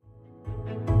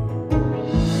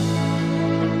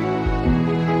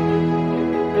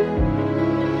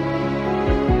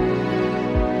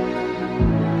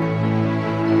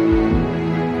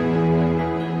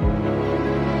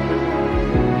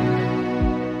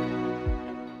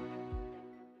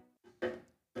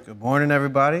Good morning,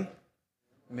 everybody.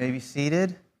 You may be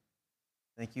seated.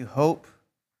 Thank you, Hope.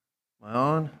 Am I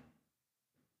on?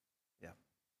 Yeah.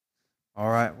 All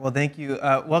right. Well, thank you.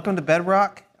 Welcome to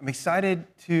Bedrock. I'm excited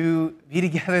to be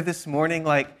together this morning.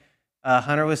 Like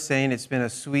Hunter was saying, it's been a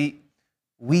sweet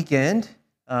weekend.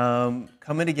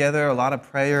 Coming together, a lot of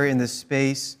prayer in this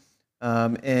space.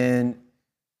 And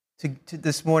to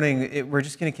this morning, we're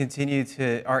just going to continue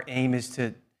to, our aim is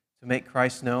to make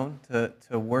Christ known,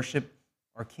 to worship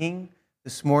our King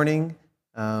this morning.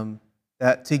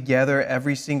 That together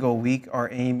every single week, our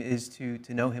aim is to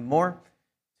know Him more,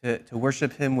 to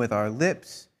worship Him with our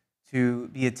lips, to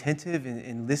be attentive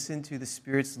and listen to the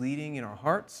Spirit's leading in our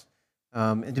hearts,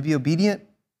 and to be obedient.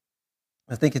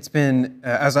 I think it's been,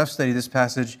 as I've studied this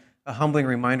passage, a humbling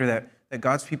reminder that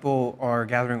God's people are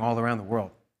gathering all around the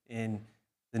world in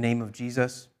the name of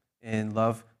Jesus, in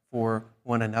love for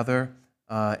one another.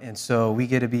 And so we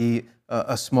get to be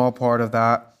a small part of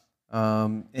that.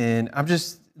 And I'm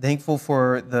just thankful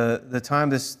for the time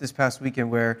this past weekend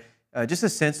where just a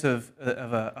sense of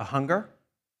a hunger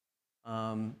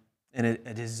and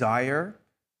a desire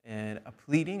and a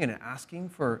pleading and an asking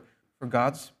for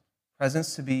God's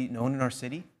presence to be known in our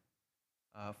city,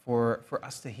 for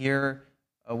us to hear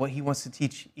what He wants to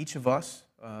teach each of us.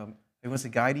 He wants to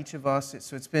guide each of us.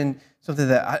 So it's been something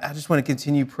that I just want to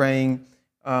continue praying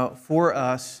for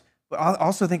us. But I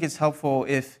also think it's helpful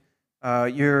if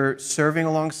you're serving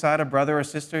alongside a brother or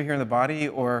sister here in the body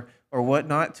or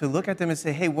whatnot, to look at them and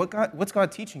say, hey, what's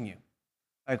God teaching you?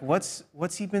 Like,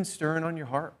 what's He been stirring on your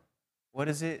heart? What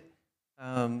is it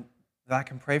that I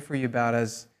can pray for you about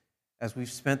as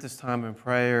we've spent this time in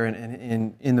prayer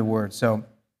and in the Word? So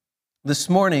this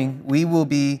morning, we will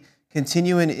be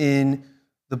continuing in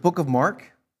the book of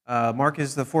Mark. Mark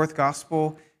is the fourth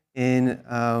gospel in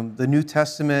the New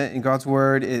Testament in God's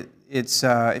Word. It's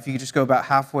if you could just go about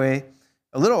halfway,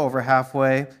 a little over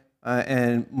halfway,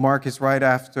 and Mark is right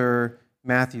after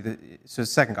Matthew, so the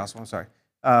second gospel, I'm sorry.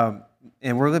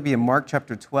 And we're going to be in Mark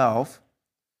chapter 12.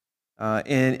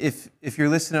 And if you're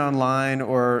listening online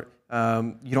or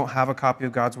you don't have a copy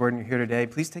of God's Word and you're here today,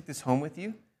 please take this home with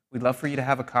you. We'd love for you to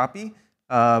have a copy.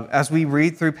 As we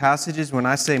read through passages, when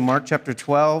I say Mark chapter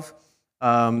 12,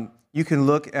 you can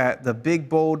look at the big,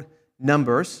 bold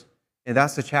numbers, and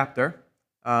that's the chapter.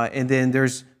 And then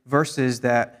there's verses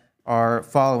that are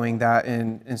following that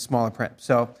in smaller print.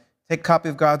 So take a copy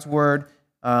of God's Word.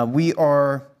 We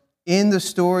are in the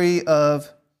story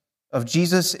of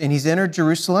Jesus, and He's entered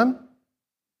Jerusalem.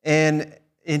 And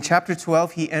in chapter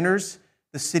 12, He enters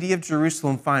the city of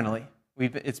Jerusalem finally.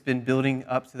 It's been building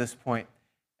up to this point.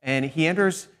 And He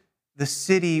enters the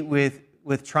city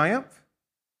with triumph,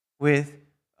 with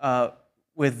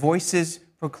voices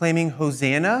proclaiming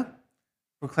Hosanna,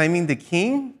 proclaiming the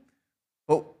King.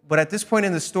 But at this point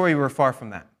in the story, we're far from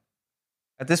that.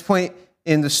 At this point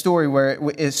in the story where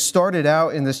it started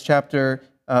out in this chapter,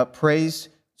 praise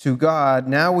to God,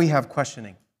 now we have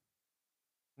questioning.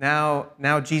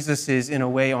 Now Jesus is in a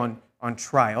way on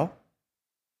trial.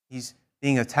 He's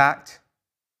being attacked.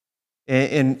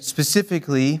 And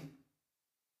specifically,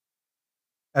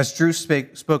 as Drew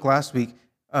spoke last week,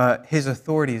 His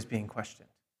authority is being questioned.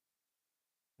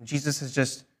 Jesus has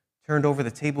just turned over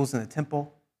the tables in the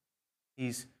temple.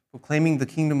 He's proclaiming the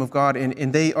kingdom of God,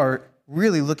 and they are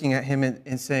really looking at Him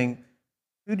and saying,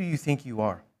 who do you think you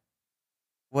are?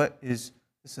 What is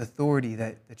this authority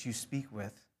that you speak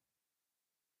with?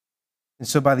 And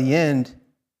so by the end,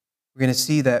 we're going to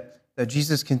see that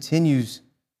Jesus continues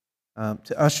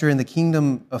to usher in the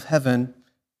kingdom of heaven,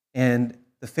 and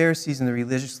the Pharisees and the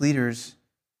religious leaders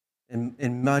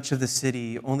in much of the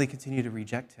city only continue to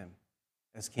reject Him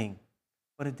as king.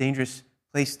 What a dangerous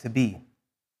place to be.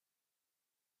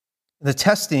 The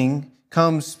testing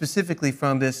comes specifically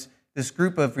from this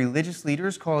group of religious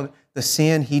leaders called the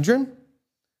Sanhedrin.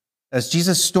 As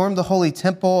Jesus stormed the holy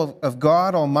temple of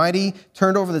God Almighty,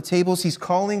 turned over the tables, He's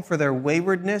calling for their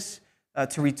waywardness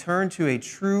to return to a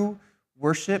true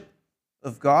worship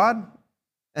of God.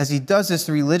 As He does this,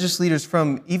 the religious leaders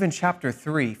from even chapter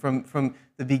 3, from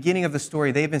the beginning of the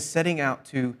story, they've been setting out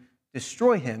to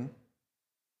destroy Him.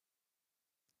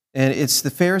 And it's the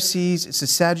Pharisees, it's the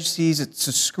Sadducees, it's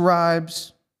the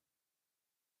scribes.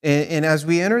 And as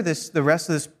we enter the rest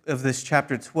of this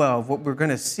chapter 12, what we're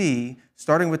going to see,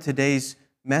 starting with today's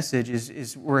message,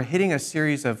 is we're hitting a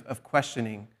series of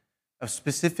questioning of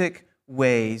specific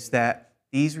ways that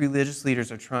these religious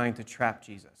leaders are trying to trap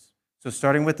Jesus. So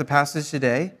starting with the passage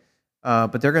today,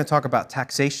 but they're going to talk about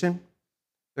taxation.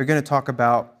 They're going to talk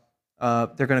about,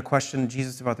 they're going to question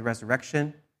Jesus about the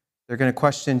resurrection. They're going to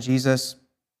question Jesus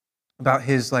about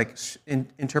His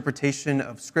interpretation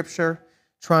of Scripture,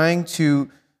 trying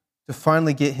to to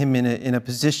finally get him in a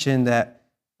position that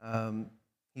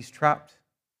he's trapped,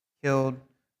 killed.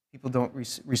 People don't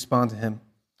respond to him.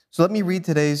 So let me read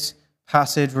today's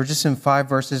passage. We're just in 5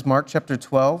 verses. Mark chapter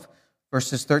 12,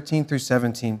 verses 13 through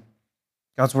 17.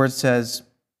 God's word says,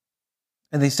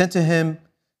 "And they sent to him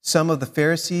some of the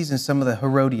Pharisees and some of the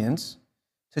Herodians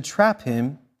to trap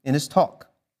him in his talk.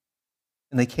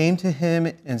 And they came to him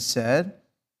and said,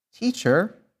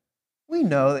 'Teacher, we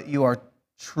know that you are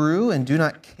true and do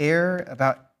not care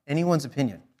about anyone's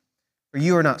opinion. For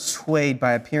you are not swayed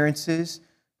by appearances,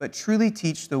 but truly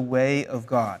teach the way of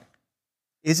God.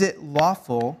 Is it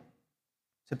lawful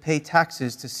to pay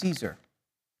taxes to Caesar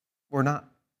or not?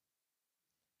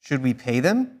 Should we pay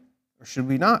them or should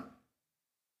we not?'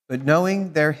 But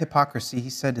knowing their hypocrisy, he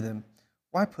said to them,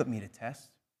 'Why put me to test?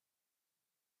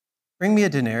 Bring me a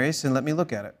denarius and let me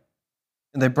look at it.'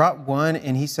 And they brought one,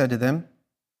 and he said to them,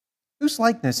 'Whose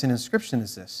likeness and inscription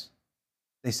is this?'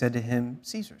 They said to him,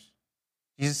 'Caesar's.'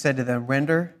 Jesus said to them,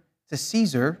 'Render to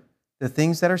Caesar the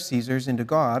things that are Caesar's, and to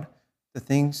God the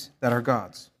things that are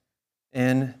God's.'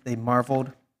 And they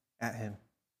marveled at him."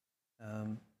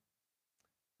 Let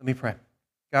me pray.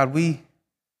 God, we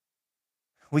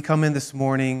come in this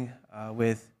morning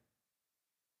with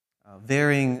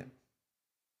varying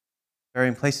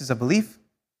places of belief,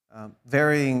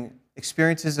 varying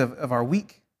experiences of our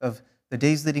week, of the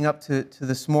days leading up to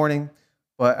this morning.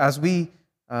 But as we,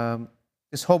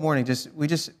 this whole morning, we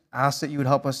just ask that you would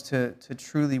help us to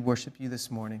truly worship you this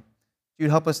morning.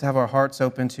 You'd help us to have our hearts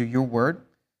open to your word,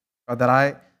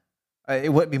 that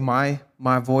it wouldn't be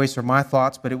my voice or my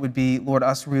thoughts, but it would be, Lord,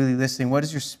 us really listening. What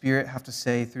does your Spirit have to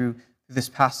say through this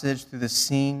passage, through this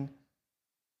scene,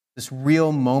 this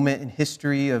real moment in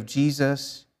history of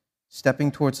Jesus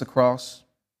stepping towards the cross?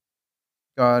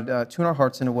 God, tune our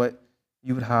hearts into what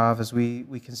you would have as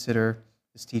we consider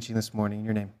this teaching this morning. In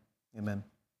your name, amen.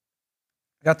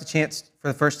 I got the chance for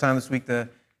the first time this week to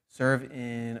serve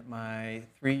in my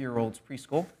 3-year-old's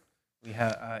preschool. We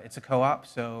have it's a co-op,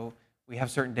 so we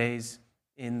have certain days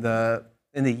in the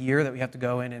year that we have to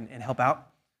go in and help out.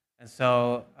 And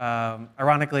so,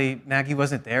 ironically, Maggie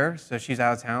wasn't there, so she's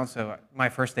out of town. So my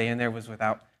first day in there was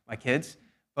without my kids.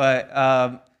 But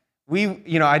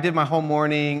I did my whole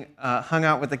morning, hung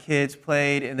out with the kids,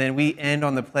 played, and then we end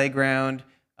on the playground.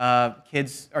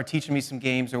 Kids are teaching me some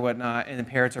games or whatnot, and the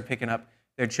parents are picking up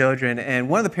their children. And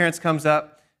one of the parents comes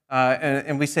up,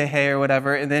 and we say hey or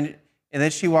whatever, and then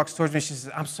she walks towards me. She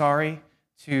says, "I'm sorry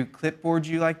to clipboard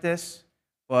you like this,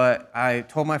 but I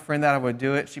told my friend that I would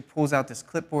do it." She pulls out this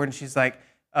clipboard and she's like,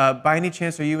 "By any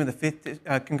chance, are you in the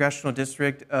 5th Congressional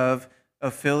District of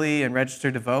Philly and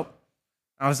registered to vote?"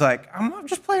 I was like, "I'm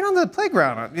just playing on the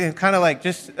playground." Kind of like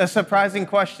just a surprising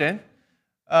question.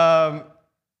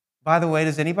 By the way,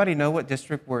 does anybody know what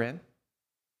district we're in?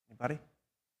 Anybody?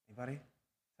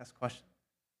 That's a question.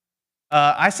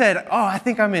 I said, I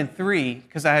think I'm in 3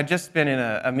 because I had just been in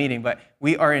a meeting, but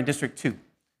we are in District 2.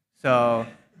 So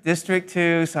District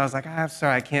 2, so I was like, I'm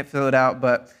sorry, I can't fill it out.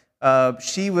 But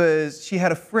she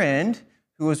had a friend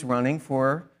who was running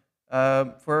for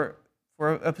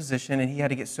a position, and he had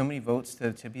to get so many votes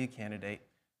to be a candidate.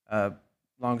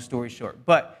 Long story short.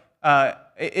 But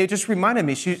it just reminded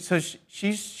me,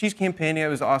 she's campaigning, it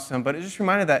was awesome, but it just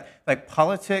reminded that like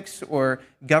politics or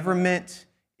government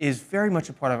is very much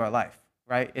a part of our life,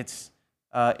 right?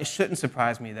 It shouldn't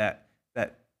surprise me that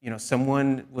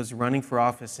someone was running for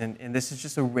office, and this is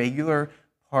just a regular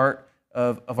part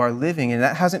of our living, and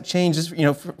that hasn't changed,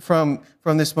 from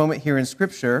this moment here in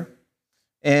Scripture.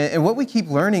 And what we keep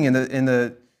learning in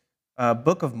the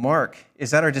book of Mark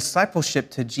is that our discipleship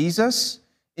to Jesus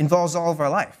involves all of our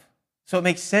life. So it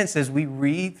makes sense as we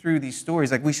read through these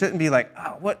stories. Like we shouldn't be like,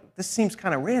 this seems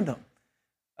kind of random.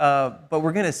 But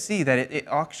we're going to see that it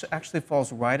actually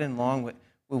falls right in line with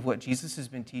what Jesus has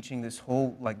been teaching this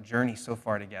whole journey so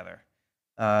far together.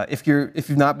 If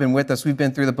you've not been with us, we've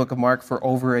been through the book of Mark for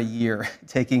over a year,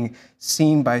 taking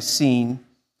scene by scene.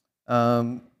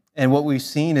 And what we've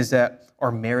seen is that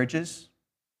our marriages,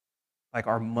 like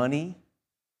our money,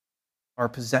 our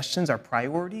possessions, our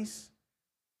priorities,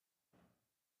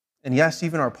 and yes,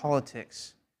 even our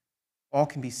politics, all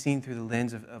can be seen through the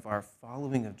lens of our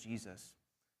following of Jesus.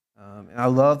 And I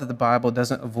love that the Bible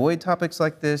doesn't avoid topics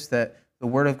like this, that the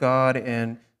Word of God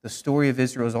and the story of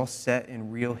Israel is all set in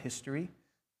real history.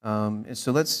 And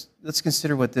so let's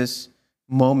consider what this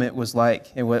moment was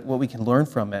like and what we can learn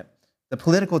from it. The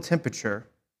political temperature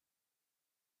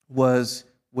was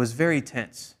very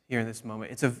tense here in this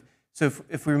moment. So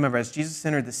if we remember, as Jesus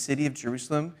entered the city of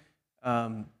Jerusalem,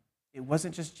 it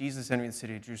wasn't just Jesus entering the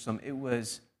city of Jerusalem, it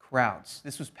was crowds.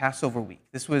 This was Passover week.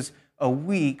 This was a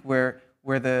week where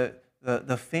the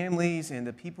the families and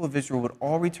the people of Israel would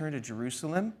all return to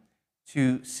Jerusalem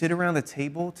to sit around the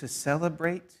table, to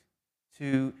celebrate,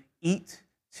 to eat,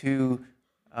 to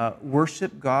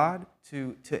worship God,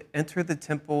 to enter the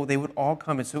temple. They would all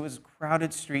come. And so it was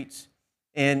crowded streets.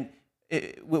 And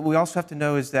what we also have to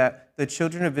know is that the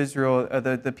children of Israel,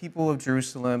 the people of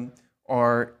Jerusalem,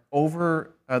 are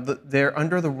they're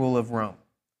under the rule of Rome.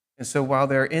 And so while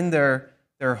they're in their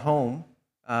home,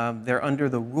 they're under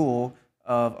the rule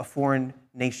of a foreign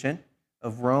nation,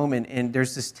 of Rome, and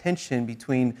there's this tension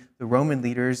between the Roman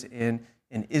leaders and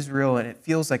Israel, and it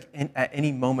feels like at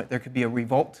any moment there could be a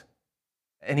revolt,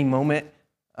 at any moment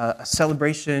a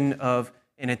celebration of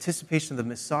an anticipation of the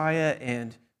Messiah,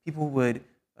 and people would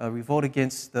revolt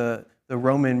against the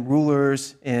Roman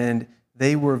rulers, and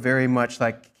they were very much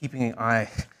like keeping an eye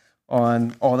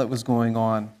on all that was going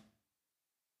on.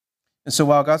 And so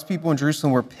while God's people in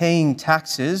Jerusalem were paying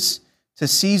taxes to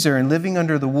Caesar and living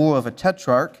under the rule of a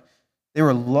tetrarch, they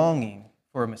were longing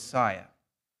for a Messiah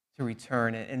to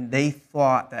return. And they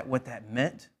thought that what that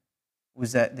meant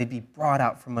was that they'd be brought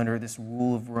out from under this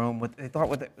rule of Rome. What they thought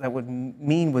that would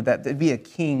mean would that there'd be a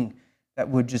king that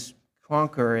would just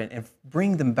conquer and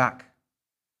bring them back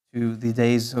to the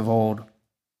days of old.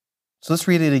 So let's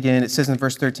read it again. It says in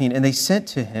verse 13, "And they sent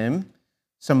to him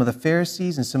some of the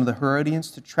Pharisees and some of the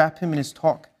Herodians to trap him in his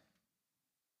talk.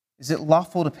 Is it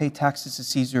lawful to pay taxes to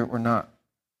Caesar or not?"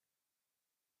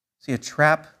 See, a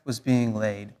trap was being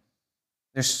laid.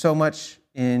 There's so much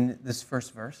in this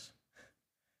first verse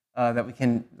that we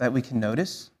can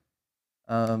notice.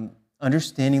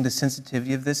 Understanding the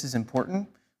sensitivity of this is important.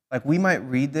 Like, we might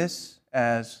read this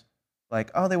as like,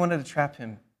 oh, they wanted to trap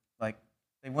him. Like,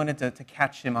 they wanted to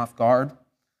catch him off guard,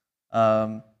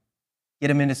 get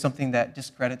him into something that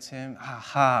discredits him.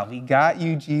 Aha, we got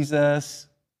you, Jesus.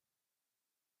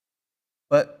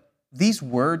 But these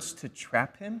words, to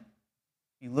trap him,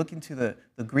 you look into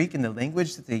the Greek and the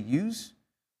language that they use,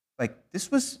 like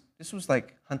this was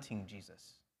like hunting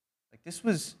Jesus. Like this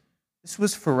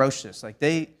was ferocious. Like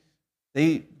they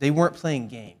weren't playing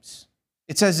games.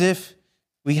 It's as if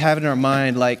we have in our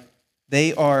mind like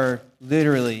they are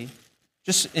literally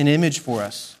just an image for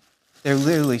us. They're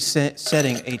literally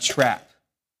setting a trap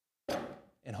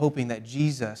and hoping that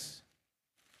Jesus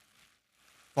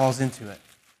falls into it.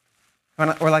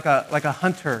 Or like a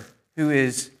hunter who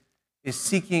is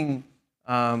seeking,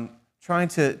 trying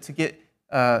to get,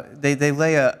 they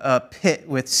lay a pit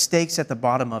with stakes at the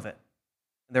bottom of it.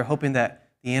 They're hoping that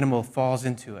the animal falls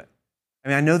into it. I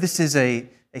mean, I know this is a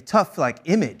tough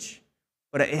image,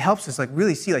 but it helps us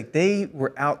really see they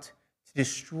were out to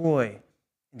destroy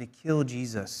and to kill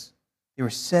Jesus. They were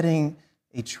setting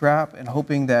a trap and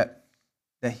hoping that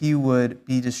he would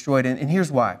be destroyed. And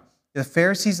here's why. The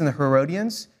Pharisees and the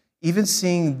Herodians, even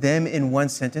seeing them in one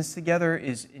sentence together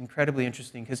is incredibly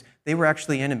interesting because they were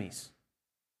actually enemies.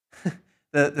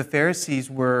 The Pharisees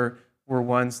were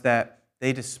ones that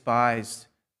they despised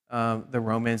the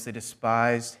Romans. They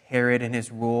despised Herod and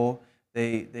his rule.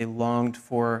 They longed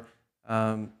for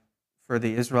the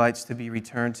Israelites to be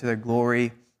returned to their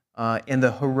glory. And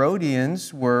the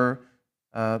Herodians were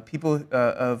people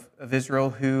of Israel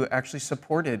who actually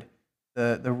supported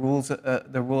the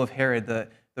rule of Herod,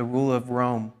 the rule of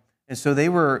Rome. And so they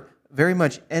were very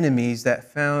much enemies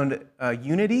that found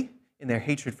unity in their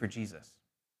hatred for Jesus.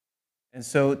 And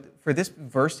so for this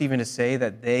verse even to say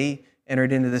that they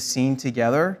entered into the scene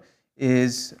together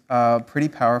is pretty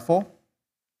powerful.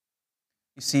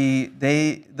 You see,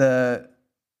 the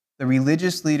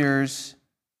religious leaders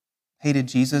hated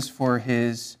Jesus for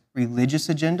his religious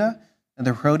agenda, and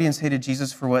the Herodians hated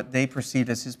Jesus for what they perceived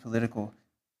as his political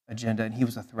agenda, and he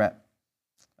was a threat.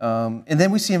 And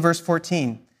then we see in verse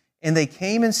 14, "And they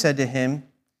came and said to him,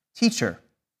 'Teacher,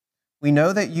 we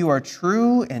know that you are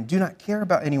true and do not care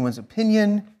about anyone's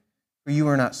opinion, for you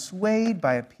are not swayed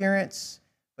by appearance,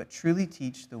 but truly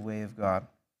teach the way of God.'"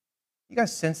 You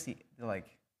guys sense the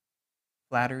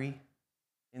flattery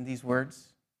in these words?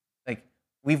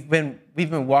 We've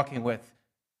been walking with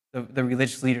the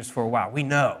religious leaders for a while. We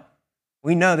know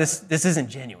this isn't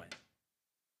genuine.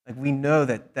 We know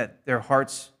that their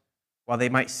hearts, while they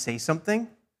might say something,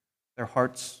 their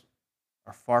hearts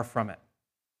are far from it.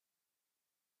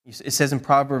 It says in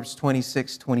Proverbs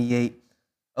 26:28,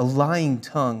 "A lying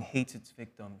tongue hates its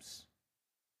victims,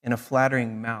 and a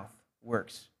flattering mouth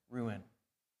works ruin."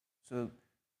 So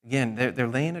again, they're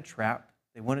laying a trap.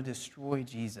 They want to destroy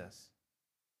Jesus.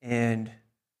 And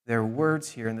their words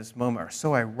here in this moment are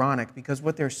so ironic because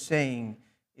what they're saying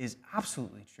is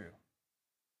absolutely true.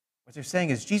 What they're saying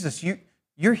is, Jesus,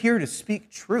 you're here to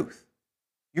speak truth.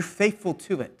 You're faithful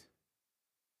to it.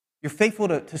 You're faithful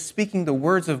to speaking the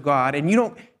words of God, and you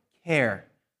don't care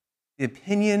the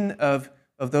opinion of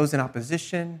those in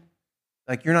opposition.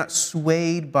 Like you're not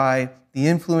swayed by the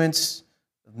influence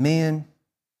of man.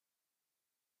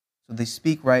 So they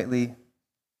speak rightly,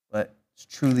 but it's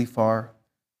truly far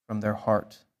from their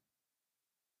heart.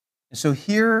 And so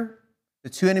here, the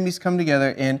two enemies come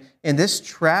together, and in this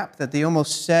trap that they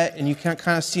almost set, and you can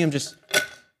kind of see them just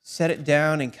set it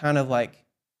down and kind of like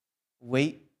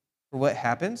wait for what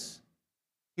happens.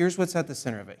 Here's what's at the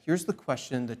center of it. Here's the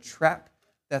question, the trap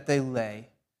that they lay,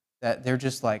 that they're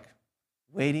just like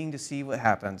waiting to see what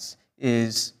happens,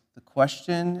 is the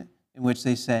question in which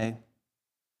they say,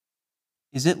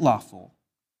 is it lawful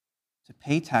to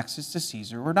pay taxes to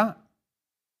Caesar or not?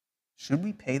 Should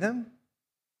we pay them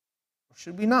or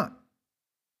should we not?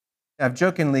 I've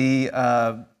jokingly,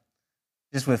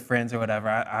 just with friends or whatever,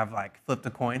 I've like flipped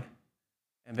a coin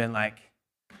and been like,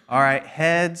 all right,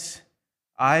 heads,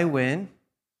 I win,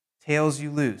 tails,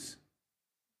 you lose.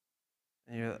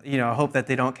 And I hope that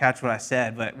they don't catch what I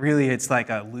said, but really it's like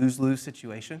a lose-lose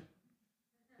situation.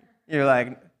 You're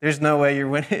like, there's no way you're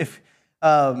winning.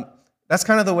 That's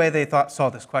kind of the way they saw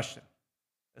this question.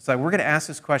 It's like, we're going to ask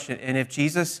this question, and if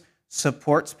Jesus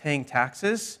supports paying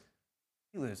taxes,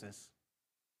 he loses.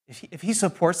 If he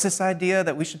supports this idea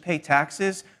that we should pay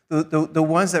taxes, the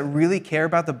ones that really care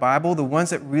about the Bible, the ones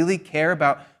that really care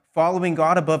about following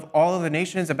God above all of the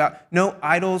nations, about no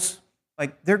idols,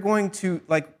 like they're going to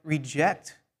like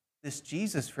reject this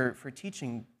Jesus for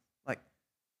teaching like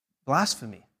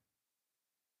blasphemy.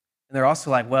 And they're also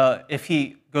like, well, if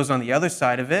he goes on the other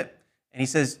side of it and he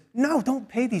says, no, don't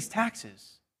pay these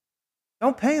taxes,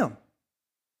 don't pay them,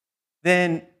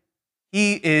 then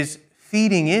he is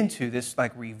feeding into this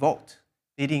like revolt,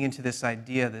 feeding into this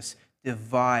idea, this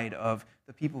divide of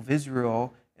the people of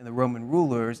Israel and the Roman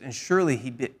rulers, and surely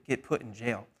he'd get put in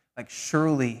jail. Like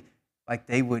surely, like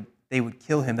they would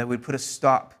kill him. They would put a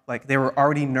stop. Like they were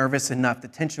already nervous enough. The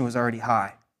tension was already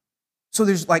high. So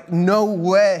there's like no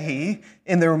way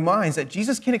in their minds that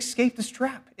Jesus can escape this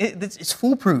trap. It's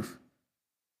foolproof.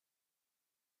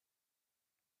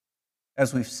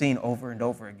 As we've seen over and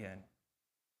over again,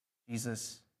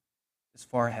 Jesus is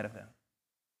far ahead of them.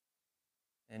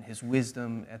 And his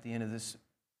wisdom at the end of this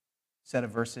set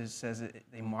of verses says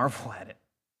they marvel at it.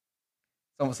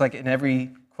 It's almost like in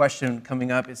every question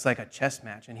coming up, it's like a chess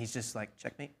match, and he's just like,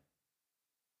 checkmate.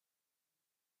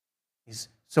 He's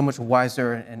so much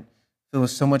wiser and filled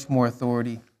with so much more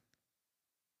authority.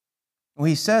 What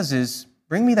he says is,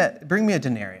 bring me a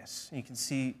denarius. And you can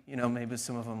see, maybe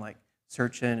some of them like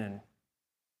searching and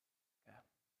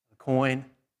a coin.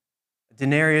 A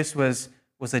denarius was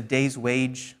a day's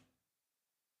wage.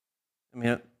 I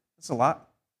mean, that's a lot.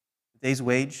 A day's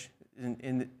wage.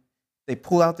 And they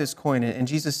pull out this coin, and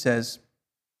Jesus says,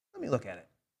 let me look at it.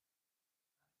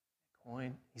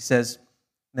 Coin. He says,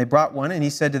 they brought one, and he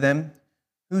said to them,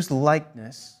 whose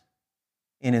likeness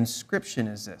and inscription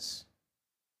is this?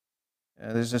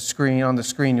 There's a screen. On the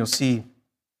screen, you'll see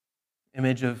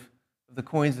image of the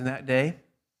coins in that day.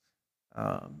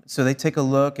 So they take a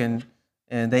look, and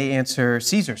they answer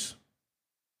Caesar's.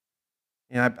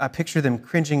 I picture them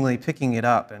cringingly picking it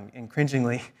up and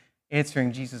cringingly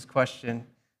answering Jesus' question,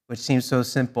 which seems so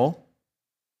simple.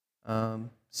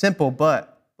 Simple,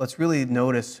 but let's really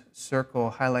notice, circle,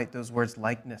 highlight those words,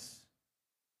 likeness.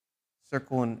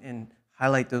 Circle and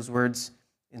highlight those words,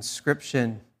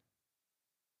 inscription.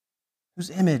 Whose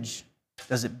image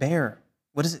does it bear?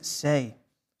 What does it say?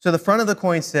 So the front of the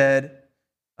coin said,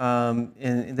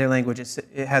 in their language,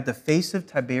 it had the face of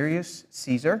Tiberius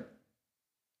Caesar.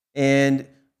 And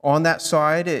on that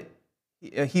side,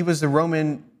 he was the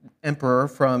Roman emperor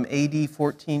from AD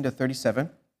 14 to 37.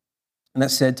 And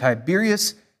that said,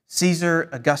 Tiberius Caesar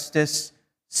Augustus,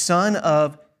 son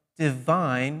of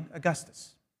divine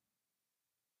Augustus.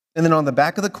 And then on the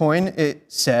back of the coin, it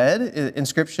said,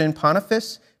 inscription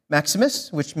Pontifex Maximus,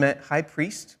 which meant high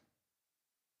priest.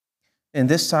 And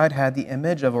this side had the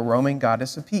image of a Roman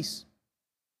goddess of peace.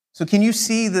 So can you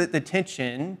see the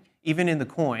tension, even in the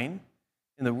coin?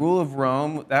 In the rule of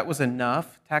Rome, that was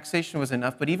enough. Taxation was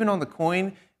enough. But even on the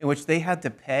coin in which they had to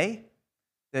pay,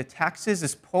 the taxes,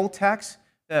 this poll tax,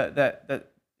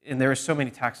 and there were so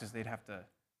many taxes they'd have to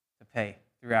pay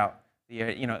throughout the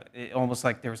year. Almost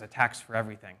like there was a tax for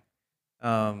everything.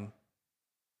 And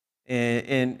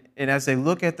as they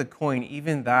look at the coin,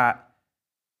 even that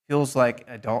feels like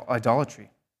idolatry.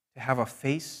 To have a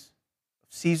face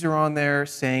of Caesar on there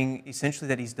saying essentially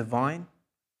that he's divine.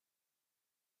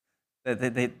 That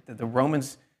the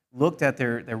Romans looked at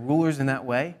their rulers in that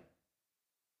way.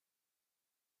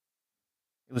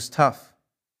 It was tough.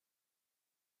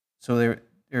 So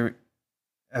they're,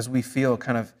 as we feel,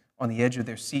 kind of on the edge of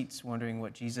their seats, wondering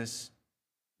what Jesus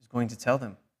is going to tell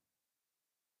them.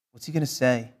 What's he going to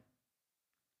say?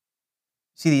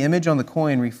 See, the image on the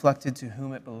coin reflected to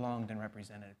whom it belonged and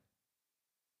represented.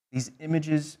 These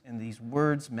images and these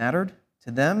words mattered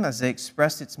to them as they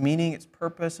expressed its meaning, its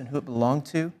purpose, and who it belonged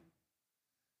to.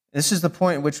 This is the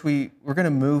point at which we're going to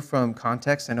move from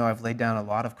context. I know I've laid down a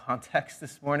lot of context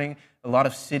this morning, a lot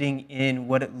of sitting in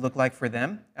what it looked like for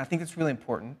them. I think it's really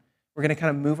important. We're going to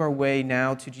kind of move our way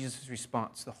now to Jesus'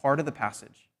 response, the heart of the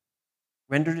passage.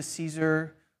 Render to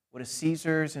Caesar what is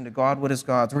Caesar's, and to God what is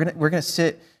God's. We're going to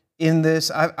sit in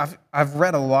this. I've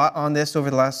read a lot on this over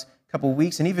the last couple of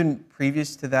weeks, and even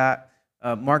previous to that,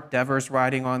 Mark Dever's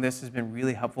writing on this has been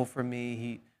really helpful for me.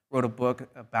 He wrote a book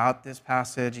about this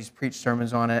passage. He's preached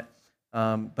sermons on it.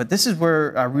 But this is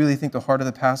where I really think the heart of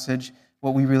the passage,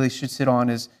 what we really should sit on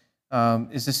is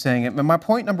this saying. And my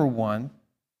point number one,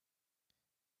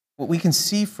 what we can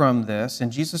see from this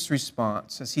and Jesus'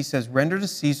 response, as he says, render to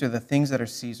Caesar the things that are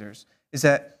Caesar's, is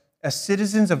that as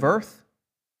citizens of earth,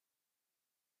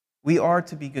 we are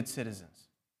to be good citizens.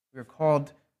 We are called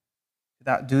to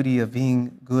that duty of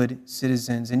being good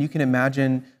citizens. And you can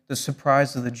imagine the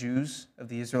surprise of the Jews, of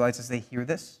the Israelites, as they hear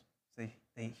this.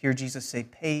 They hear Jesus say,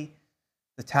 pay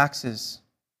the taxes.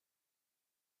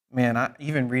 Man,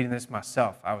 even reading this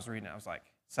myself, I was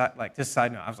like, this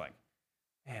side note, I was like,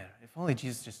 man, if only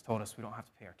Jesus just told us we don't have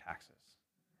to pay our taxes.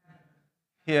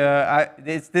 Yeah,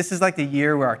 this is like the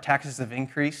year where our taxes have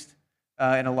increased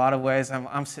in a lot of ways.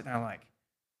 I'm sitting there like,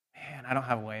 man, I don't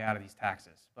have a way out of these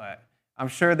taxes. But I'm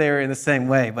sure they're in the same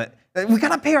way. But we got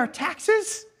to pay our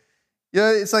taxes? Yeah,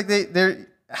 it's like they're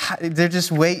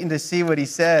just waiting to see what he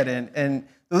said. And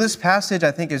though this passage,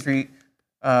 I think, is,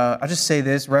 I'll just say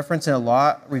this, referencing a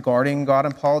lot regarding God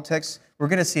and politics, we're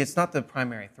going to see it's not the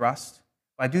primary thrust.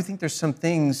 But I do think there's some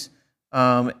things,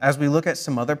 as we look at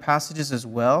some other passages as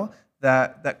well,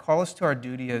 that call us to our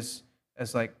duty as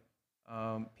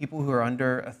people who are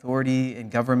under authority in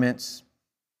governments.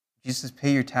 Jesus says,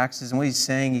 pay your taxes. And what he's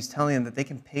saying, he's telling them that they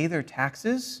can pay their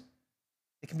taxes.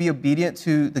 They can be obedient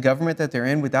to the government that they're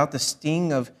in without the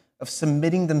sting of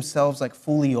submitting themselves like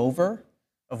fully over,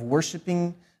 of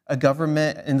worshiping a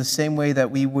government in the same way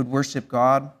that we would worship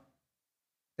God.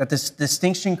 That this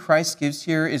distinction Christ gives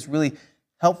here is really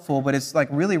helpful, but it's like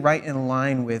really right in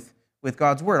line with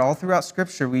God's word. All throughout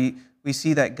Scripture, we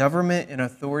see that government and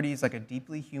authority is like a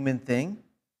deeply human thing.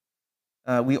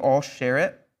 We all share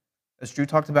it. As Drew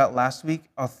talked about last week,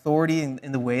 authority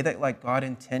in the way that like God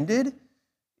intended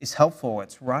is helpful.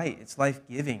 It's right. It's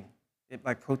life-giving. It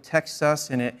like protects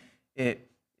us, and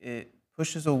it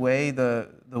pushes away the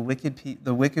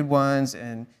wicked ones,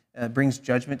 and brings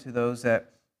judgment to those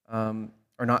that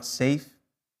are not safe.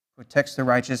 Protects the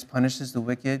righteous, punishes the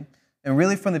wicked. And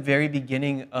really, from the very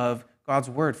beginning of God's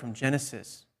word, from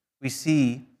Genesis, we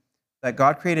see that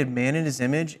God created man in his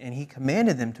image, and he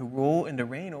commanded them to rule and to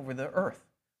reign over the earth.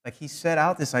 Like he set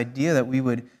out this idea that we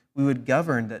would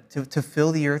govern, that to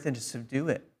fill the earth and to subdue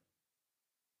it.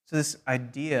 So this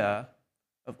idea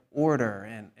of order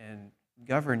and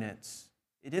governance,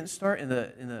 it didn't start in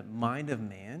the mind of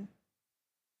man.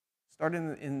 It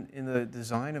started in the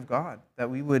design of God, that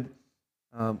we would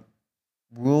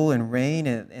rule and reign,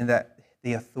 and that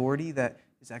the authority that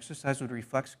is exercised would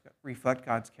reflect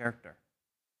God's character.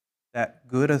 That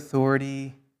good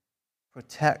authority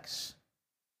protects.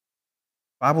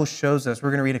 The Bible shows us, we're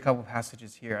going to read a couple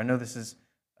passages here. I know this is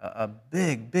a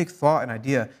big thought and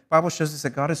idea. The Bible shows us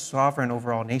that God is sovereign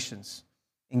over all nations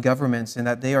and governments, and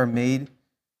that they are made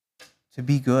to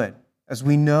be good. As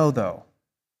we know, though,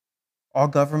 all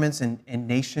governments and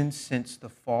nations since the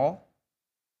fall,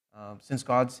 since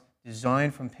God's design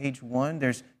from page 1,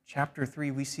 there's chapter 3,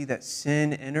 we see that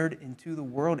sin entered into the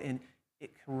world, and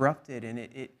it corrupted, and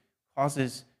it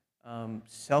causes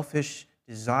selfish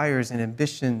desires and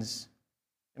ambitions.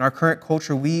 In our current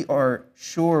culture, we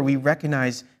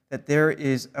recognize that there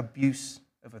is abuse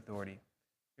of authority.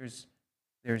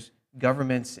 There's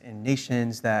governments and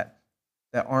nations that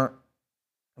aren't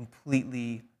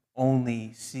completely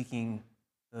only seeking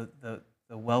the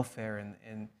welfare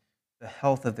and the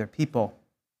health of their people.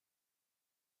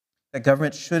 That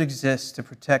government should exist to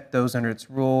protect those under its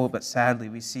rule, but sadly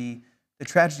we see the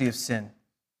tragedy of sin.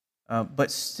 But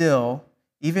still,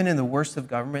 even in the worst of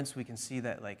governments, we can see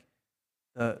that like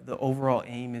the overall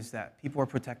aim is that people are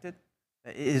protected.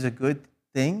 That it is a good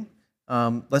thing.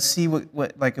 Let's see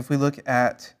what like if we look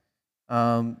at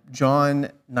John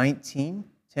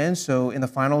 19:10. So in the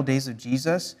final days of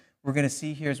Jesus, we're going to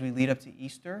see here as we lead up to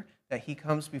Easter that he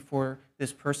comes before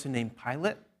this person named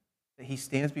Pilate, that he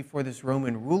stands before this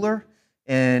Roman ruler,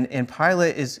 And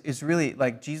Pilate is really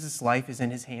like Jesus' life is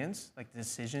in his hands, like the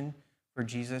decision for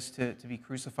Jesus to be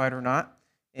crucified or not.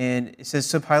 And it says,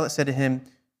 so Pilate said to him,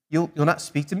 you'll not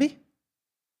speak to me?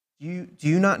 Do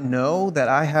you not know that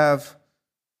I have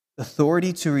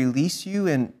authority to release you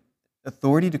and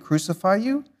authority to crucify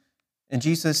you? And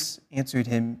Jesus answered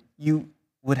him, you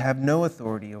would have no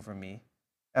authority over me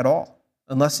at all,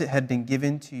 unless it had been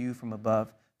given to you from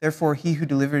above. Therefore, he who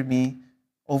delivered me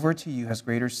over to you has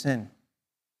greater sin.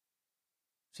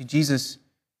 See, Jesus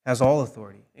has all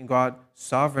authority, and God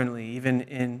sovereignly, even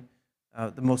in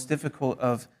the most difficult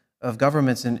of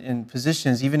governments and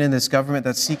positions, even in this government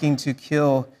that's seeking to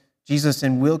kill Jesus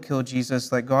and will kill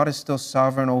Jesus, like God is still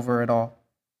sovereign over it all.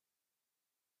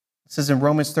 It says in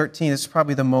Romans 13, this is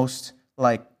probably the most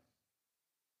like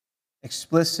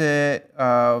explicit,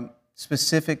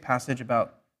 specific passage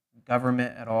about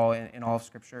government at all in all of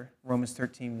Scripture. Romans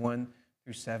 13, 1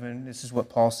 through 7. This is what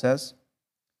Paul says.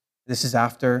 This is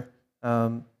after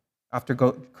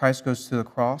Christ goes to the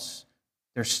cross.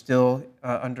 They're still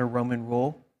under Roman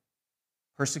rule,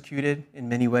 persecuted in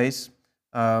many ways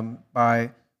by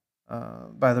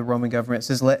the Roman government. It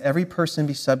says, let every person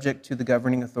be subject to the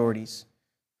governing authorities,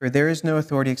 for there is no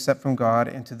authority except from God,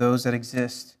 and to those that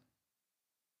exist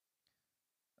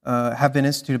have been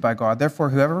instituted by God. Therefore,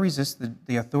 whoever resists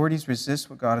the authorities resists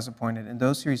what God has appointed, and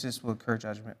those who resist will incur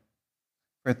judgment.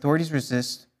 For authorities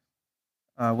resist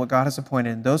what God has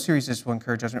appointed, and those who resist will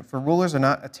incur judgment. For rulers are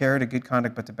not a terror to good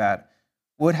conduct, but to bad.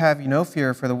 Would have you no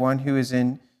fear for the one who is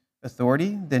in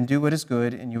authority? Then do what is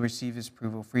good, and you receive his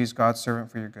approval, for he is God's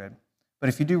servant for your good. But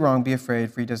if you do wrong, be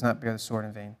afraid, for he does not bear the sword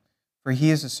in vain. For he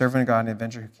is a servant of God and an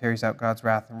avenger who carries out God's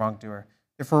wrath and wrongdoer.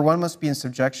 Therefore, one must be in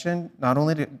subjection, not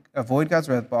only to avoid God's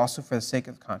wrath, but also for the sake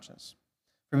of the conscience.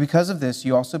 For because of this,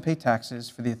 you also pay taxes,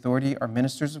 for the authority are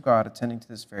ministers of God attending to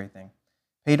this very thing.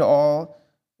 Pay to all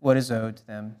what is owed to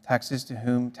them, taxes to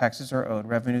whom taxes are owed,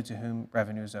 revenue to whom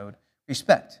revenue is owed,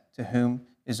 respect to whom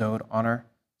is owed, honor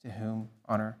to whom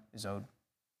honor is owed.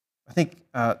 I think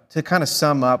to kind of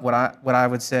sum up what I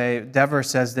would say, Dever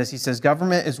says this. He says,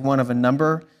 government is one of a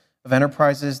number of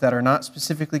enterprises that are not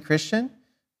specifically Christian,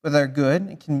 but they're good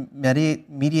and can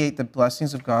mediate the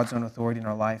blessings of God's own authority in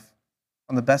our life.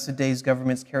 On the best of days,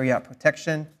 governments carry out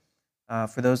protection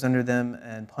for those under them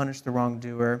and punish the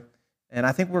wrongdoer. And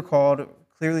I think we're called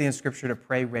clearly in Scripture to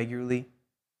pray regularly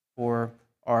for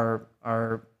our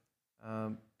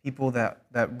people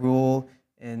that rule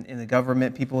in the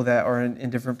government, people that are in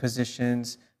different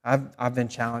positions. I've been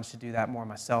challenged to do that more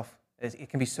myself. It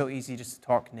can be so easy just to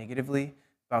talk negatively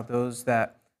about those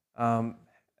that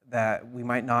we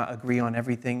might not agree on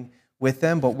everything with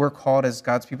them, but we're called as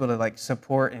God's people to like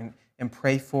support and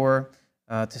pray for,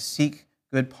 to seek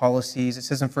good policies. It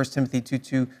says in 1 Timothy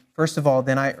 2:2, first of all,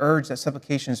 then I urge that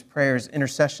supplications, prayers,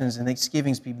 intercessions, and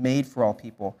thanksgivings be made for all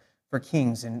people, for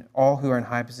kings and all who are in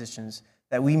high positions,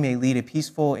 that we may lead a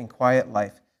peaceful and quiet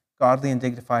life, godly and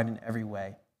dignified in every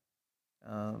way.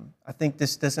 I think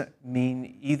this doesn't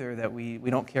mean either that we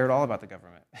don't care at all about the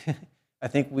government. I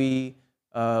think we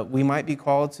might be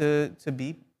called to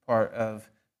be part of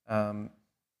I'm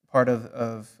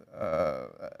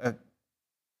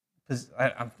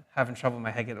having trouble in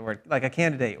my head getting the word, like a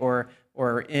candidate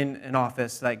or in an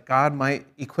office. Like God might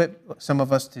equip some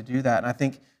of us to do that, and I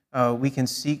think we can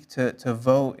seek to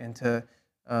vote and to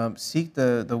seek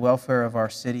the welfare of our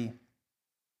city.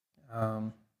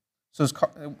 So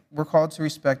we're called to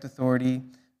respect authority,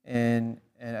 and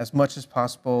as much as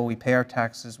possible, we pay our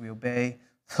taxes, we obey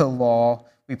the law,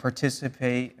 we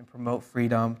participate and promote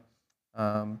freedom,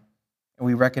 and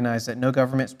we recognize that no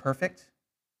government is perfect,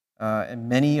 and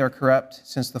many are corrupt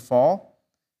since the fall,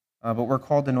 but we're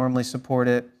called to normally support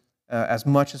it as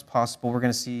much as possible. We're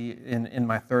going to see in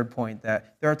my third point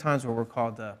that there are times where we're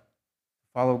called to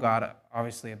follow God,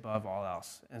 obviously above all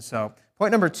else. And so,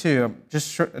 point number 2,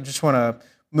 I just want to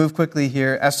move quickly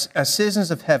here. As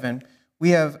citizens of heaven, we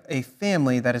have a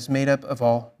family that is made up of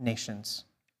all nations.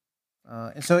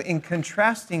 And so, in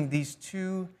contrasting these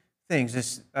two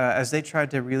things, as they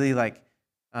tried to really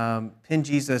pin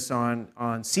Jesus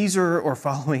on Caesar or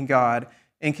following God,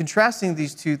 in contrasting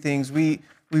these two things, we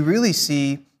really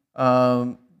see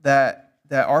that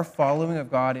our following of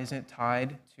God isn't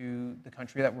tied to the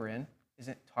country that we're in,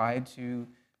 isn't tied to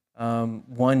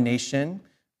one nation,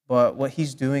 but what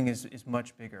he's doing is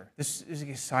much bigger. This is an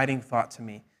exciting thought to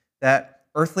me, that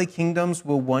earthly kingdoms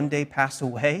will one day pass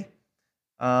away,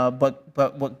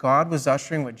 but what God was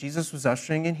ushering, what Jesus was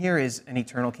ushering in here is an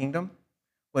eternal kingdom.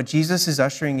 What Jesus is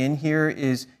ushering in here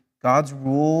is God's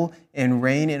rule and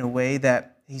reign in a way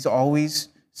that he's always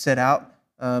set out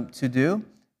to do.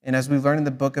 And as we learn in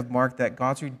the book of Mark, that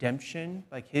God's redemption,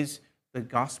 like his the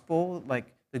gospel, like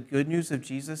the good news of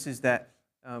Jesus, is that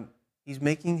he's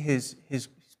making his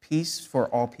peace for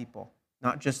all people,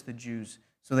 not just the Jews.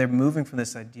 So they're moving from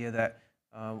this idea that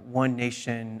one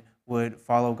nation would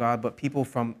follow God, but people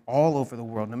from all over the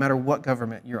world, no matter what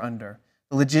government you're under.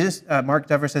 Mark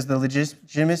Dever says the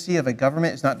legitimacy of a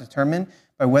government is not determined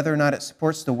by whether or not it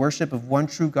supports the worship of one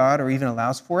true God or even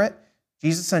allows for it.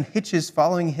 Jesus unhitches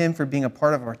following him for being a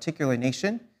part of a particular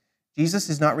nation. Jesus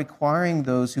is not requiring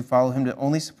those who follow him to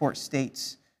only support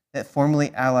states that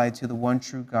formally allied to the one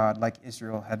true God like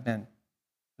Israel had been.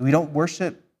 We don't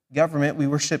worship government, we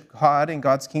worship God, and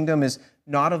God's kingdom is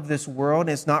not of this world.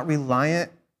 It's not reliant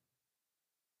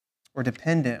or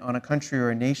dependent on a country or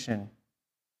a nation.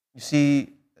 You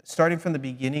see, starting from the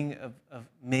beginning of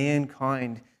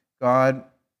mankind, God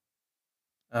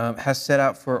has set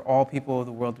out for all people of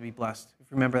the world to be blessed. If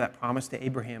you remember that promise to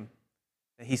Abraham,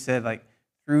 that he said, like,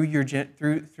 through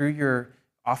your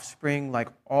offspring, like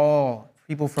all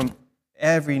people from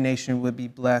every nation would be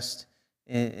blessed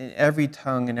in every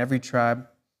tongue and every tribe.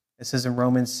 It says in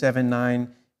Romans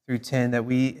 7:9-10 that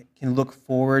we can look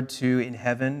forward to in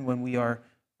heaven when we are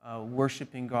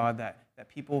worshiping God, that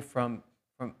people from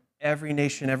every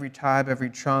nation, every tribe,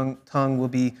 every tongue will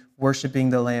be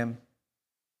worshiping the Lamb.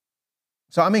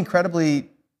 So I'm incredibly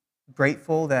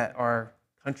grateful that our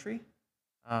country,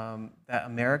 that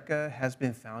America has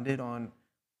been founded on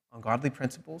godly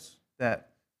principles, that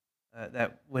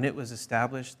when it was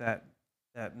established, that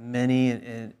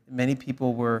many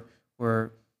people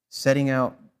were setting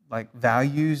out like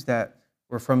values that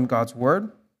were from God's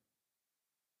Word.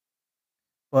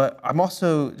 But I'm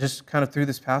also just kind of through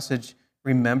this passage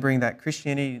remembering that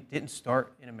Christianity didn't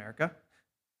start in America,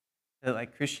 that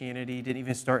like Christianity didn't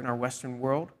even start in our Western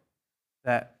world,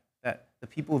 that the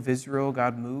people of Israel,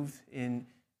 God moved in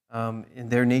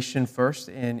their nation first,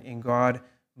 and God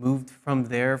moved from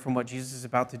there, from what Jesus is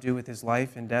about to do with his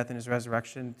life and death and his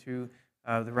resurrection, to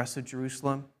the rest of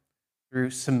Jerusalem, through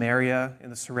Samaria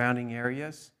and the surrounding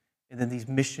areas, and then these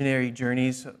missionary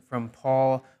journeys from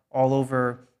Paul all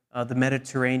over the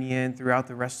Mediterranean, throughout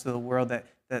the rest of the world, that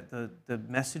the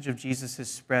message of Jesus has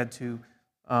spread to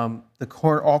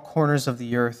all corners of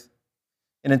the earth.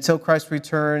 And until Christ's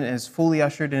return and is fully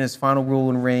ushered in his final rule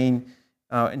and reign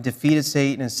and defeated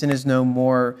Satan and sin is no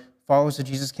more, followers of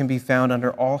Jesus can be found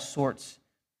under all sorts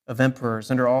of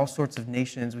emperors, under all sorts of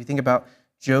nations. We think about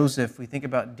Joseph, we think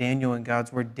about Daniel in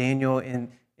God's word, Daniel in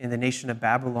the nation of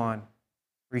Babylon,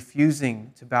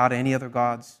 refusing to bow to any other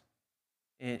gods,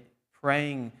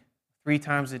 praying 3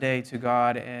 times a day to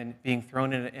God and being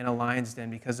thrown in a lion's den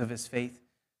because of his faith.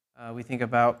 We think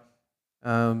about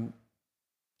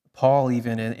Paul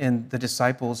even and the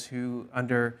disciples who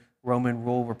under Roman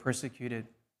rule were persecuted.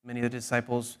 Many of the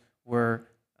disciples were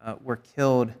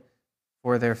killed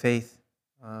for their faith.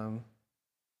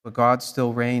 But God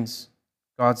still reigns.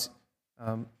 God's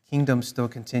kingdom still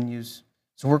continues.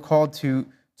 So we're called to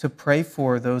pray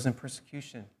for those in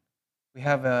persecution. We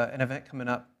have an event coming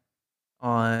up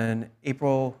on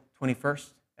April 21st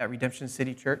at Redemption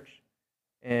City Church,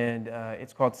 and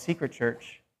it's called Secret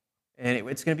Church, and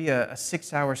it's going to be a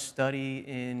 6-hour study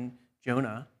in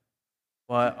Jonah,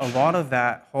 but a lot of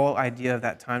that whole idea of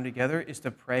that time together is to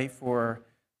pray for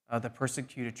the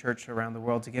persecuted church around the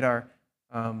world, to get our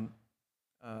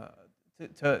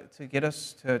to get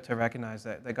us to recognize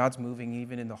that God's moving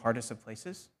even in the hardest of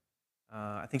places.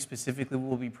 I think specifically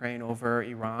we'll be praying over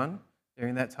Iran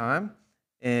during that time,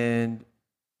 and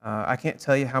I can't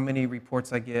tell you how many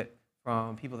reports I get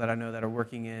from people that I know that are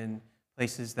working in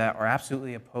places that are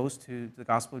absolutely opposed to the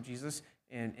gospel of Jesus,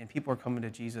 and people are coming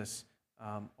to Jesus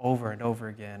over and over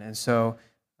again. And so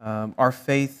our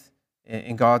faith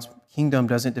in God's kingdom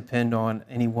doesn't depend on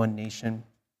any one nation.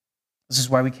 This is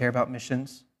why we care about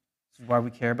missions. This is why we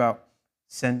care about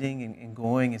sending and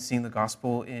going and seeing the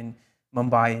gospel in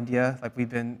Mumbai, India, like we've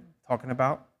been talking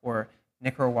about, or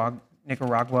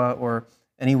Nicaragua, or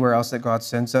anywhere else that God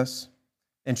sends us.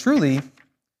 And truly,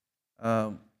 it's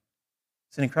an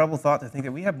incredible thought to think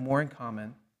that we have more in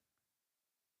common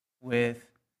with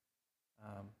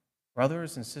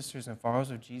brothers and sisters and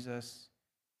followers of Jesus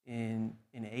in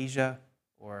Asia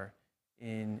or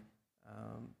in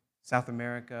South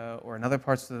America or in other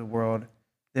parts of the world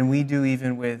than we do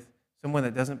even with someone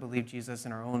that doesn't believe Jesus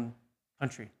in our own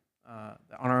country, on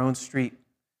our own street,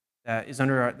 that is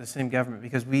under the same government,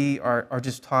 because we are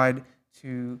just tied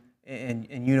to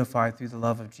and unified through the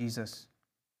love of Jesus,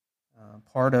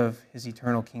 part of his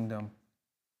eternal kingdom.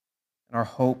 And our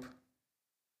hope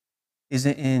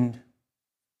isn't in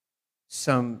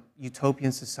some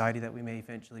utopian society that we may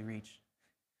eventually reach,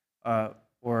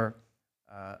 or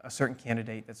a certain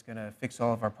candidate that's going to fix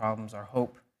all of our problems. Our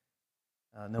hope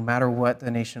no matter what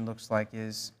the nation looks like,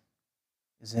 is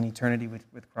in eternity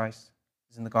with Christ,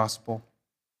 is in the gospel.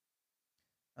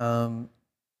 And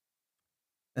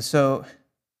so,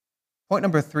 point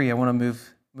number 3, I want to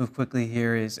move quickly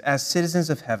here, is as citizens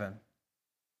of heaven,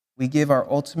 we give our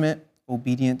ultimate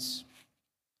obedience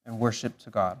and worship to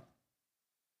God.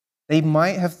 They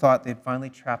might have thought they'd finally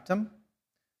trapped him,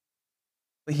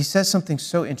 but he says something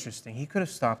so interesting. He could have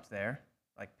stopped there,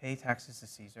 like pay taxes to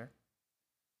Caesar.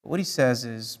 But what he says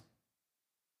is,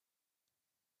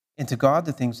 and to God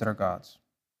the things that are God's.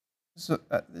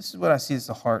 This is what I see as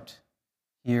the heart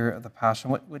here of the Passion.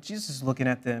 What Jesus is looking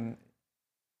at them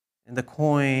in the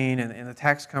coin and in the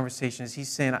tax conversation is he's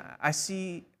saying, I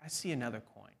see another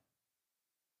coin.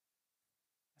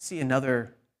 I see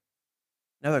another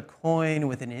coin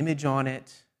with an image on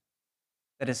it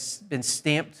that has been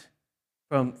stamped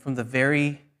from the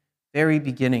very, very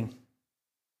beginning.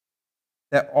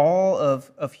 That all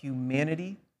of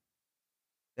humanity,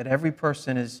 that every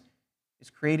person is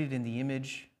created in the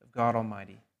image of God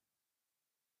Almighty.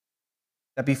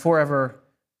 That before ever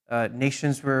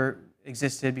nations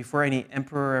existed, before any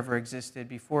emperor ever existed,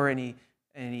 before any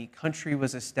country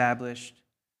was established,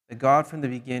 that God from the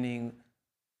beginning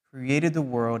created the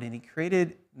world, and he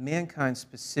created mankind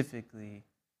specifically,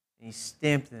 and he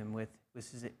stamped them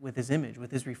with his image,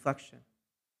 with his reflection.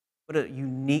 What a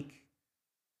unique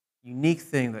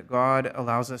thing that God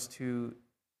allows us to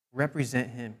represent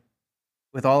him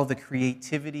with all of the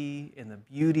creativity and the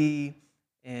beauty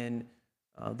and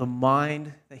the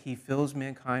mind that he fills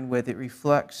mankind with. It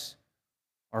reflects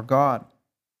our God.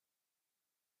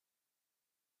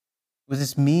 What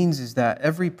this means is that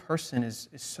every person is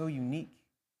so unique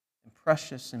and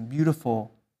precious and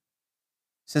beautiful.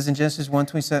 It says in Genesis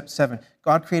 1:27,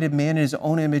 God created man in his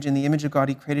own image. In the image of God,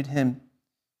 he created him.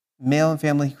 Male and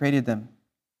family, he created them.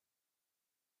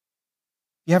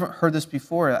 If you haven't heard this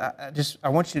before, I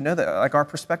want you to know that like our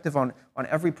perspective on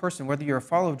every person, whether you're a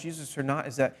follower of Jesus or not,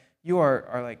 is that you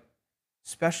are like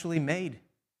specially made.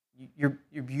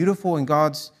 You're beautiful in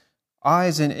God's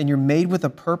eyes, and you're made with a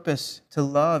purpose to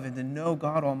love and to know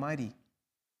God Almighty.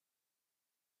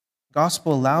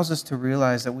 Gospel allows us to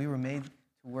realize that we were made to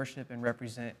worship and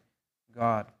represent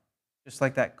God, just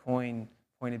like that coin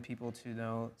pointed people to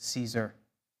know Caesar.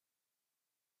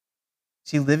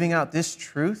 See, living out this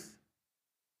truth,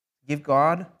 give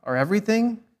God our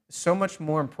everything, is so much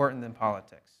more important than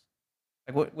politics.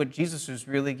 Like what Jesus was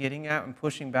really getting at and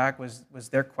pushing back was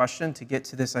their question to get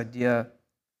to this idea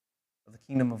of the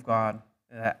kingdom of God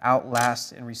that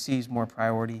outlasts and receives more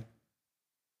priority.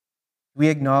 We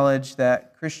acknowledge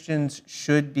that Christians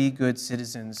should be good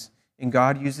citizens, and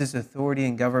God uses authority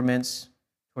in governments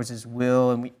towards his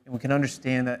will, and we can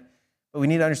understand that, but we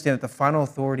need to understand that the final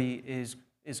authority is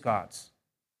God's.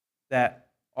 That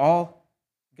all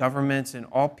governments and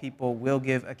all people will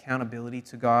give accountability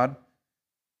to God,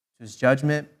 to his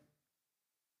judgment.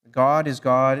 God is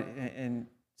God, and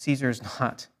Caesar is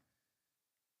not.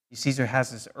 Caesar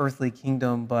has this earthly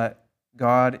kingdom, but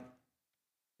God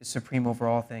is supreme over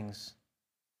all things.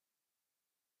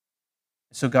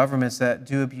 So governments that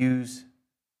do abuse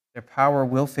their power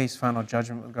will face final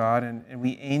judgment with God, and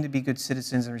we aim to be good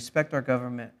citizens and respect our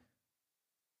government.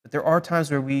 But there are times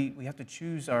where we have to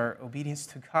choose our obedience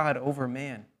to God over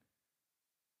man.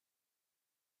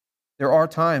 There are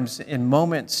times in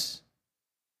moments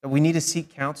that we need to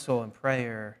seek counsel and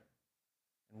prayer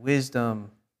and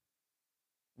wisdom,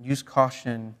 and use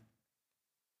caution.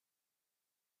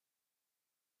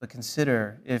 But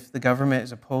consider if the government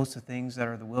is opposed to things that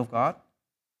are the will of God,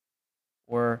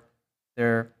 or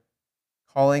they're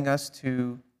calling us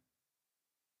to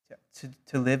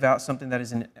live out something that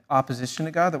is in opposition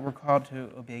to God, that we're called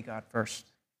to obey God first.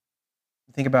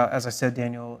 Think about, as I said,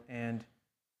 Daniel and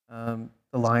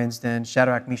the lion's den,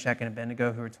 Shadrach, Meshach, and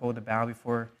Abednego, who were told to bow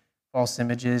before false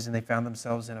images, and they found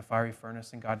themselves in a fiery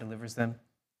furnace, and God delivers them.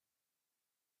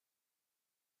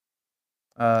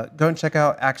 Go and check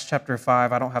out Acts chapter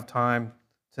 5. I don't have time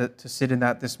to sit in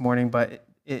that this morning, but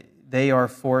they are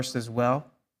forced as well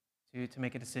to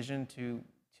make a decision to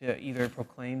either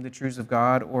proclaim the truths of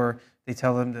God, or they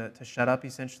tell them to shut up,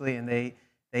 essentially, and they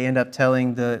end up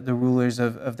telling the rulers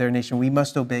of their nation, we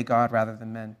must obey God rather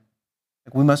than men.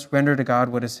 Like, we must render to God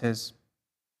what is his.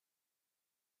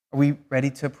 Are we ready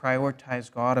to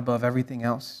prioritize God above everything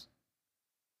else?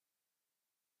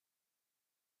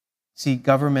 See,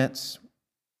 governments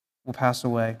will pass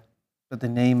away, but the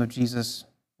name of Jesus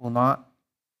will not.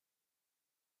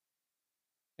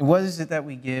 And what is it that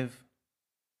we give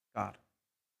God?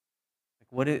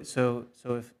 So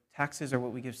if taxes are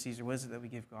what we give Caesar, what is it that we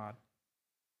give God?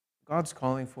 God's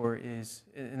calling for is,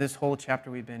 in this whole chapter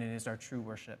we've been in, is our true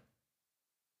worship.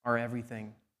 our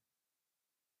everything,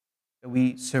 that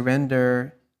we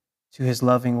surrender to his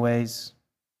loving ways.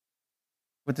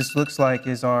 What this looks like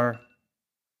is our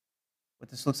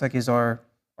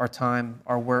time,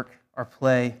 our work, our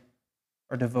play,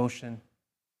 our devotion.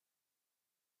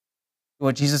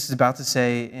 What Jesus is about to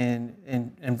say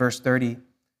in verse 30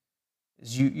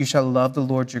 is you shall love the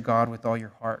Lord your God with all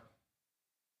your heart,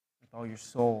 with all your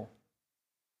soul,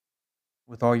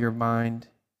 with all your mind,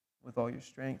 with all your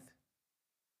strength.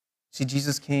 See,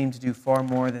 Jesus came to do far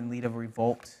more than lead a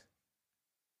revolt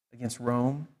against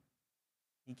Rome.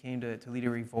 He came to lead a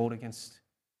revolt against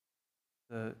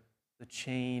the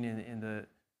chain and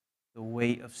the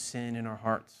weight of sin in our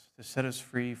hearts, to set us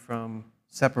free from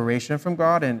separation from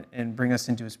God and bring us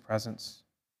into his presence.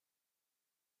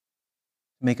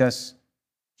 To make us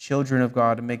children of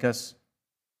God, to make us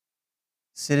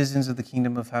citizens of the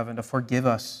kingdom of heaven, to forgive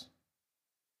us.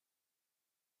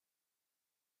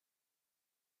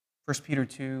 1 Peter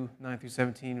 2, 9 through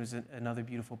 17 was another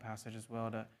beautiful passage as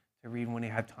well to read when he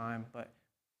had time. But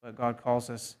God calls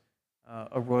us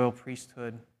a royal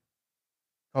priesthood,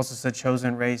 calls us a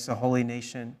chosen race, a holy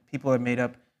nation. People are made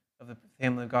up of the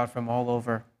family of God from all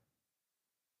over.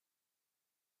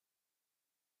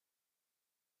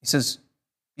 He says,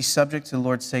 be subject to the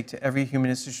Lord's sake to every human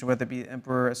institution, whether it be the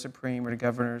emperor, a supreme, or the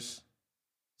governors,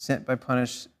 sent by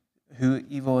punish who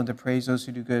evil and to praise those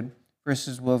who do good. For this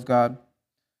is the will of God,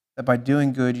 that by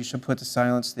doing good you shall put to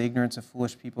silence the ignorance of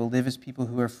foolish people. Live as people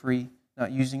who are free,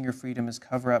 not using your freedom as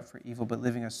cover up for evil, but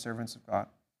living as servants of God.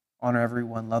 Honor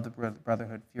everyone, love the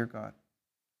brotherhood, fear God,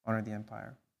 honor the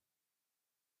empire.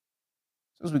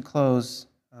 So as we close,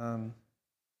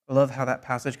 I love how that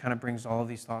passage kind of brings all of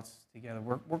these thoughts together.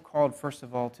 We're called, first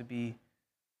of all, to be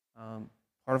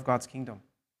part of God's kingdom,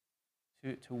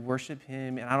 to worship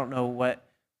him. And I don't know what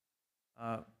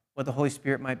the Holy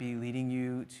Spirit might be leading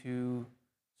you to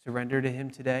surrender to him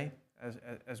today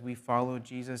as we follow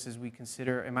Jesus, as we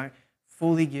consider, am I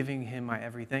fully giving him my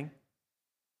everything?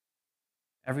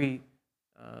 Every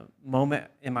moment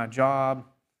in my job,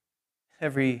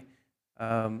 every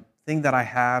thing that I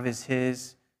have is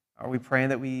his. Are we praying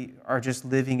that we are just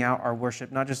living out our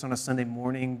worship, not just on a Sunday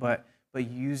morning, but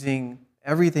using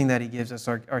everything that he gives us,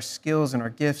 our skills and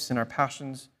our gifts and our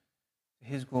passions to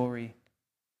his glory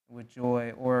with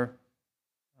joy? Or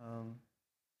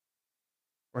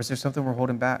is there something we're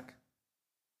holding back?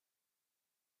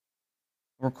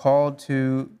 We're called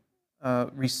to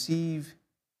receive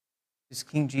this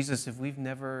King Jesus if we've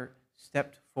never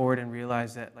stepped forward and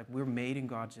realized that we're made in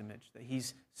God's image, that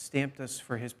he's stamped us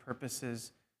for his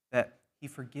purposes, that he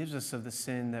forgives us of the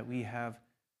sin that we have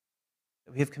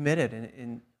committed,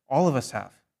 and all of us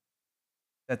have.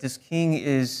 That this King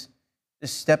is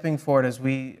stepping forward as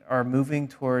we are moving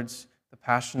towards the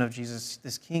passion of Jesus.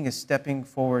 This King is stepping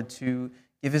forward to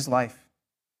give his life,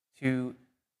 to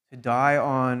die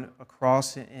on a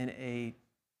cross in a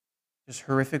just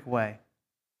horrific way,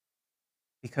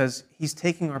 because he's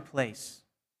taking our place.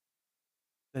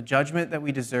 The judgment that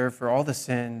we deserve for all the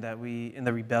sin in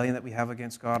the rebellion that we have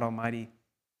against God Almighty,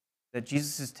 that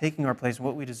Jesus is taking our place,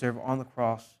 what we deserve on the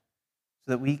cross,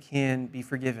 so that we can be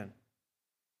forgiven.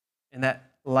 And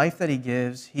that life that he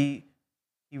gives, he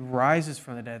rises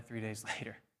from the dead 3 days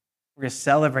later. We're going to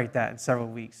celebrate that in several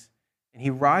weeks. And he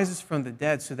rises from the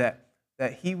dead so that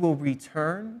he will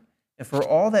return. And for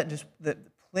all that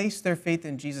place their faith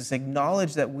in Jesus,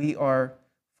 acknowledge that we are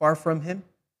far from him,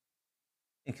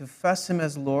 and confess him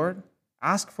as Lord,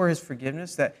 ask for his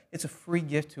forgiveness, that it's a free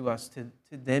gift to us to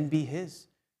then be his,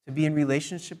 to be in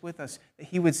relationship with us, that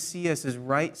he would see us as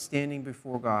right standing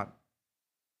before God.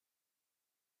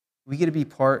 We get to be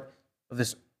part of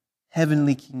this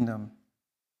heavenly kingdom.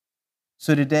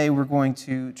 So today we're going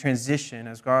to transition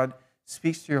as God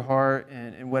speaks to your heart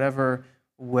and in whatever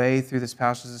way through this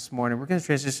passage this morning. We're going to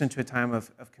transition to a time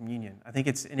of communion. I think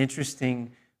it's an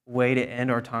interesting way to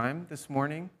end our time this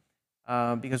morning.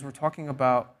 Because we're talking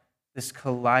about this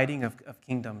colliding of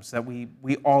kingdoms that we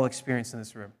all experience in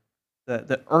this room.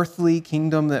 The earthly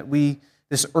kingdom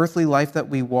this earthly life that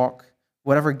we walk,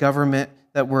 whatever government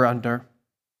that we're under.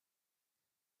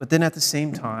 But then at the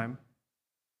same time,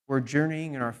 we're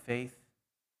journeying in our faith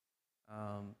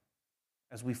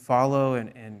as we follow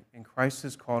and Christ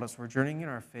has called us. We're journeying in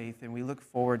our faith, and we look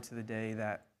forward to the day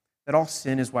that all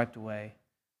sin is wiped away,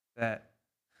 that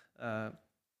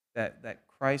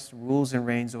Christ rules and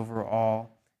reigns over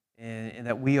all, and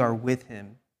that we are with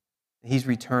him. He's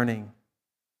returning.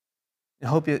 I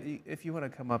hope if you want to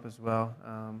come up as well,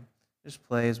 just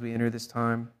play as we enter this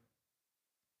time.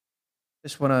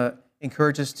 Just want to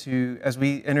encourage us to, as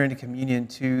we enter into communion,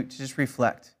 to just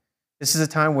reflect. This is a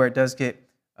time where it does get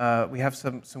we have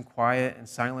some quiet and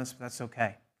silence, but that's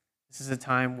okay. This is a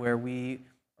time where we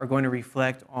are going to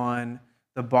reflect on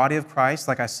the body of Christ,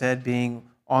 like I said, being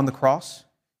on the cross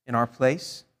in our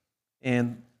place.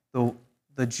 And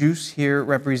the juice here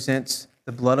represents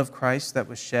the blood of Christ that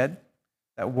was shed,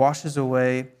 that washes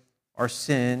away our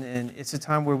sin. And it's a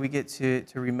time where we get to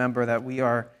remember that we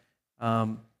are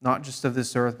not just of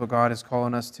this earth, but God is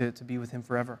calling us to be with him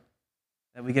forever.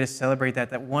 That we get to celebrate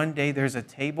that one day there's a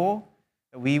table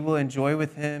that we will enjoy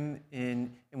with him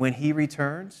and when he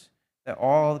returns, that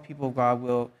all the people of God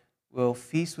will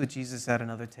feast with Jesus at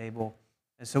another table.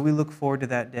 And so we look forward to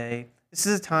that day. This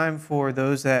is a time for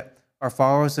those that are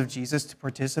followers of Jesus to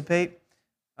participate.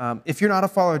 If you're not a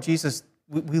follower of Jesus,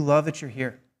 we love that you're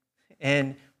here.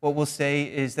 And what we'll say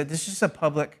is that this is just a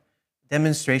public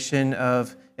demonstration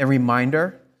of a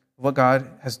reminder of what God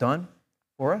has done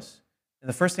for us. And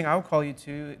the first thing I would call you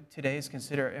to today is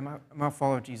consider, am I a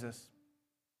follower of Jesus?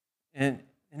 And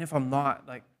if I'm not,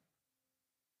 like,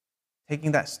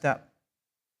 taking that step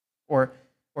or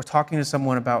talking to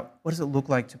someone about what does it look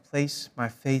like to place my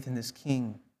faith in this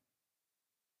King.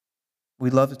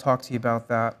 We'd love to talk to you about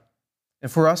that.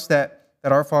 And for us that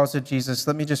are followers of Jesus,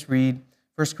 let me just read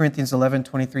 1 Corinthians 11,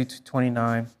 23 to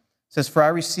 29. It says, "For I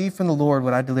received from the Lord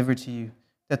what I delivered to you,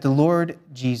 that the Lord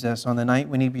Jesus, on the night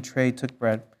when he betrayed, took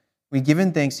bread. When he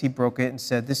given thanks, he broke it and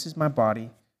said, 'This is my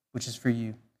body, which is for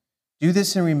you. Do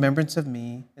this in remembrance of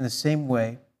me.' In the same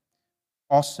way,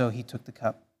 also he took the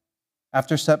cup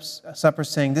after supper,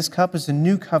 saying, 'This cup is the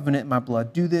new covenant in my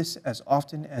blood. Do this as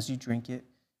often as you drink it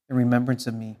in remembrance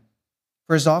of me.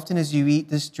 For as often as you eat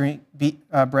this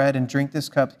bread and drink this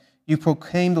cup, you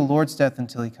proclaim the Lord's death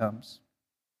until he comes.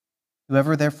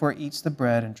 Whoever therefore eats the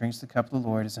bread and drinks the cup of the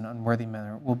Lord as an unworthy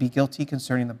manner will be guilty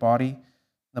concerning the body and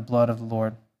the blood of the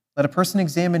Lord. Let a person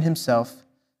examine himself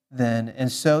then,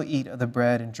 and so eat of the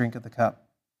bread and drink of the cup.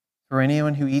 For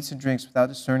anyone who eats and drinks without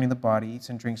discerning the body eats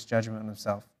and drinks judgment on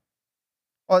himself.'"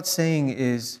 All it's saying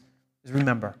is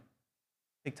remember,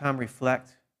 take time,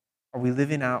 reflect. Are we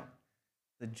living out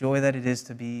the joy that it is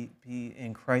to be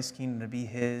in Christ's kingdom, to be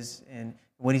his, and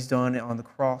what he's done on the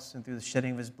cross and through the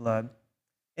shedding of his blood?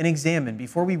 And examine,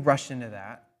 before we rush into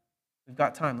that, we've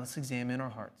got time, let's examine our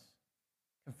hearts.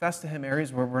 Confess to him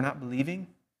areas where we're not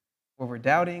believing, where we're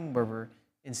doubting, where we're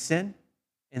in sin,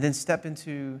 and then step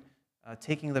into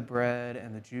taking the bread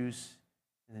and the juice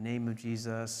in the name of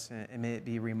Jesus, and may it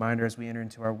be a reminder as we enter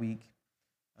into our week.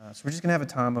 So we're just going to have a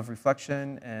time of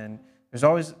reflection, and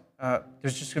there's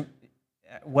just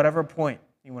whatever point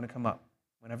you want to come up,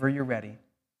 whenever you're ready,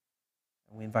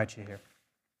 and we invite you here.